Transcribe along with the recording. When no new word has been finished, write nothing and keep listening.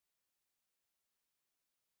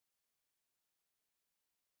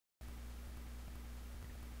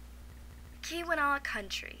Keweenaw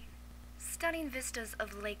Country, stunning vistas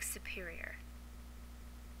of Lake Superior.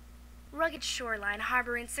 Rugged shoreline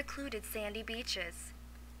harboring secluded sandy beaches.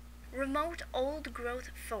 Remote old-growth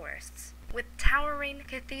forests with towering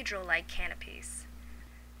cathedral-like canopies.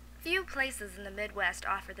 Few places in the Midwest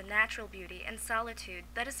offer the natural beauty and solitude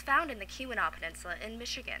that is found in the Keweenaw Peninsula in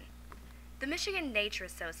Michigan. The Michigan Nature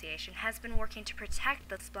Association has been working to protect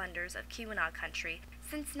the splendors of Keweenaw Country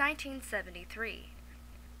since 1973.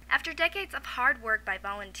 After decades of hard work by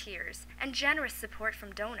volunteers and generous support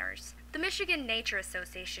from donors, the Michigan Nature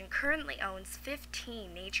Association currently owns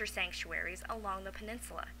 15 nature sanctuaries along the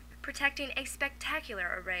peninsula, protecting a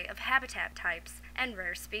spectacular array of habitat types and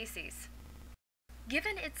rare species.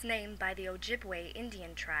 Given its name by the Ojibwe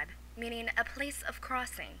Indian tribe, meaning a place of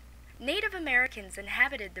crossing, Native Americans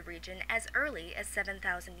inhabited the region as early as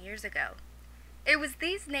 7,000 years ago. It was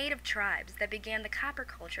these native tribes that began the copper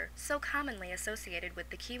culture so commonly associated with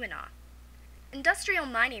the Keweenaw. Industrial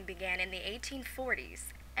mining began in the 1840s,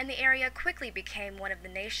 and the area quickly became one of the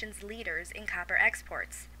nation's leaders in copper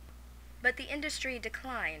exports. But the industry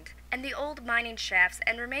declined, and the old mining shafts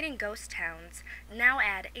and remaining ghost towns now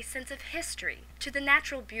add a sense of history to the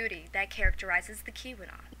natural beauty that characterizes the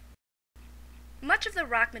Keweenaw. Much of the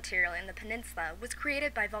rock material in the peninsula was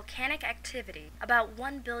created by volcanic activity about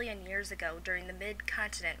 1 billion years ago during the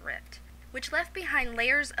mid-continent rift, which left behind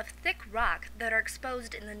layers of thick rock that are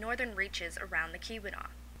exposed in the northern reaches around the Keweenaw.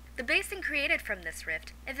 The basin created from this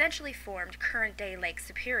rift eventually formed current-day Lake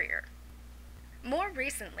Superior. More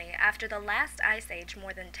recently, after the last ice age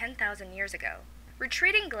more than 10,000 years ago,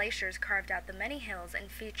 retreating glaciers carved out the many hills and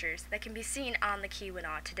features that can be seen on the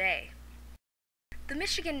Keweenaw today. The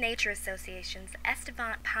Michigan Nature Association's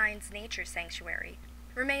Estivant Pines Nature Sanctuary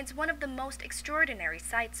remains one of the most extraordinary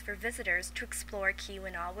sites for visitors to explore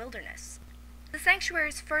Keweenaw wilderness. The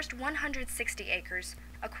sanctuary's first 160 acres,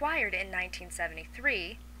 acquired in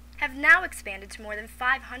 1973, have now expanded to more than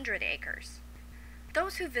 500 acres.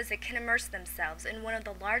 Those who visit can immerse themselves in one of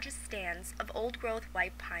the largest stands of old-growth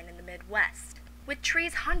white pine in the Midwest, with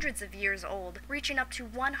trees hundreds of years old reaching up to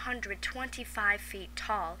 125 feet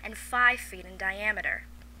tall and 5 feet in diameter.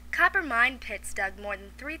 Copper mine pits dug more than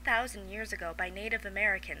 3,000 years ago by Native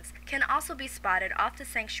Americans can also be spotted off the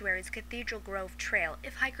sanctuary's Cathedral Grove Trail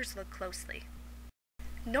if hikers look closely.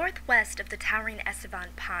 Northwest of the towering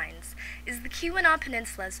Estivant Pines is the Keweenaw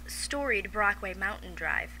Peninsula's storied Brockway Mountain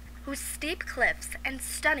Drive, whose steep cliffs and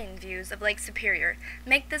stunning views of Lake Superior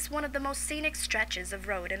make this one of the most scenic stretches of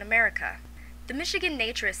road in America. The Michigan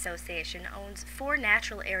Nature Association owns 4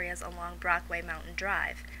 natural areas along Brockway Mountain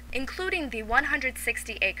Drive, including the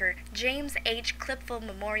 160-acre James H. Clipful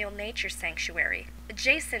Memorial Nature Sanctuary,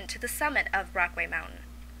 adjacent to the summit of Brockway Mountain.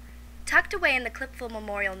 Tucked away in the Clipful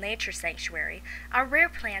Memorial Nature Sanctuary are rare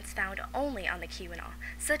plants found only on the Keweenaw,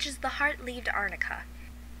 such as the heart-leaved arnica.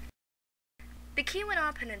 The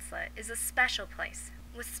Keweenaw Peninsula is a special place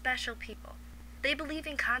with special people. They believe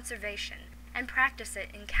in conservation and practice it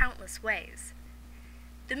in countless ways.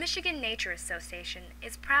 The Michigan Nature Association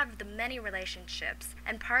is proud of the many relationships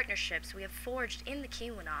and partnerships we have forged in the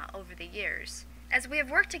Keweenaw over the years, as we have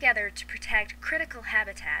worked together to protect critical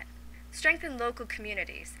habitat, strengthen local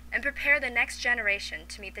communities, and prepare the next generation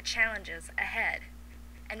to meet the challenges ahead.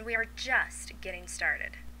 And we are just getting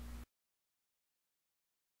started.